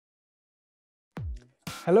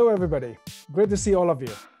Hello everybody, great to see all of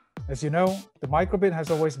you. As you know, the Microbit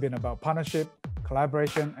has always been about partnership,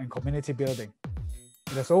 collaboration, and community building.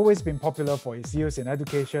 It has always been popular for its use in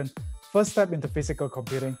education, first step into physical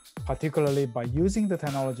computing, particularly by using the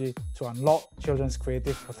technology to unlock children's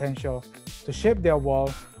creative potential, to shape their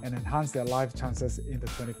world and enhance their life chances in the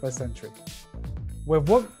 21st century. We've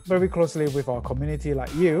worked very closely with our community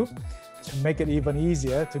like you to make it even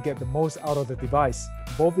easier to get the most out of the device,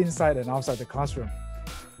 both inside and outside the classroom.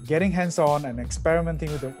 Getting hands-on and experimenting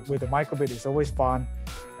with the Microbit is always fun,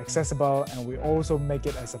 accessible, and we also make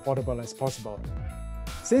it as affordable as possible.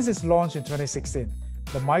 Since its launch in 2016,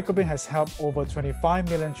 the Microbit has helped over 25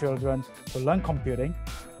 million children to learn computing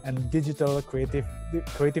and digital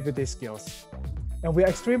creativity skills. And we are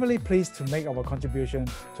extremely pleased to make our contribution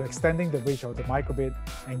to extending the reach of the Microbit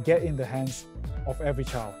and get in the hands of every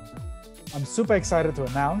child. I'm super excited to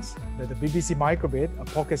announce that the BBC Microbit, a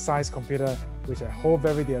pocket-sized computer which I hold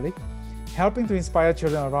very dearly, helping to inspire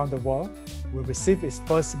children around the world, will receive its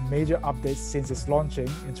first major update since its launching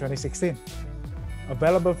in 2016.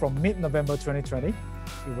 Available from mid-November 2020,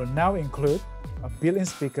 it will now include a built-in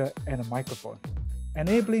speaker and a microphone,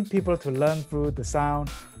 enabling people to learn through the sound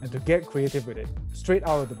and to get creative with it, straight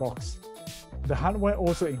out of the box. The hardware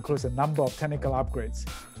also includes a number of technical upgrades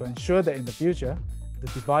to ensure that in the future, the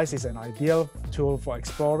device is an ideal tool for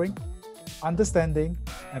exploring, understanding,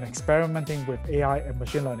 and experimenting with AI and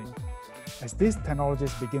machine learning. As these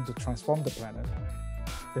technologies begin to transform the planet,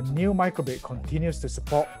 the new Microbit continues to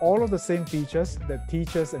support all of the same features that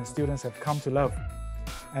teachers and students have come to love.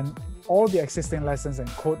 And all the existing lessons and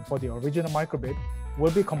code for the original Microbit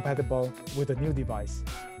will be compatible with the new device.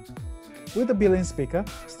 With the built-in speaker,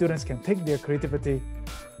 students can take their creativity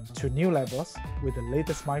to new levels with the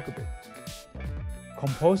latest Microbit.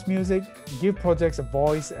 Compose music, give projects a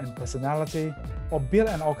voice and personality, or build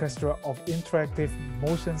an orchestra of interactive,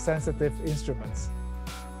 motion-sensitive instruments.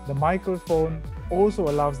 The microphone also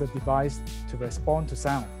allows the device to respond to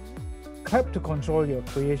sound. Clap to control your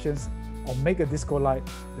creations or make a disco light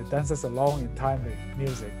that dances along in time with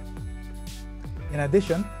music. In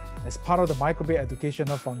addition, as part of the Microbit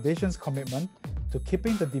Educational Foundation's commitment to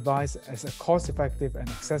keeping the device as cost-effective and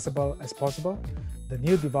accessible as possible, the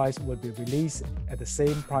new device will be released at the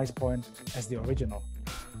same price point as the original.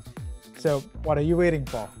 So what are you waiting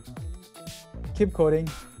for? Keep coding,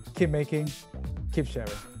 keep making, keep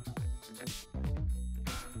sharing.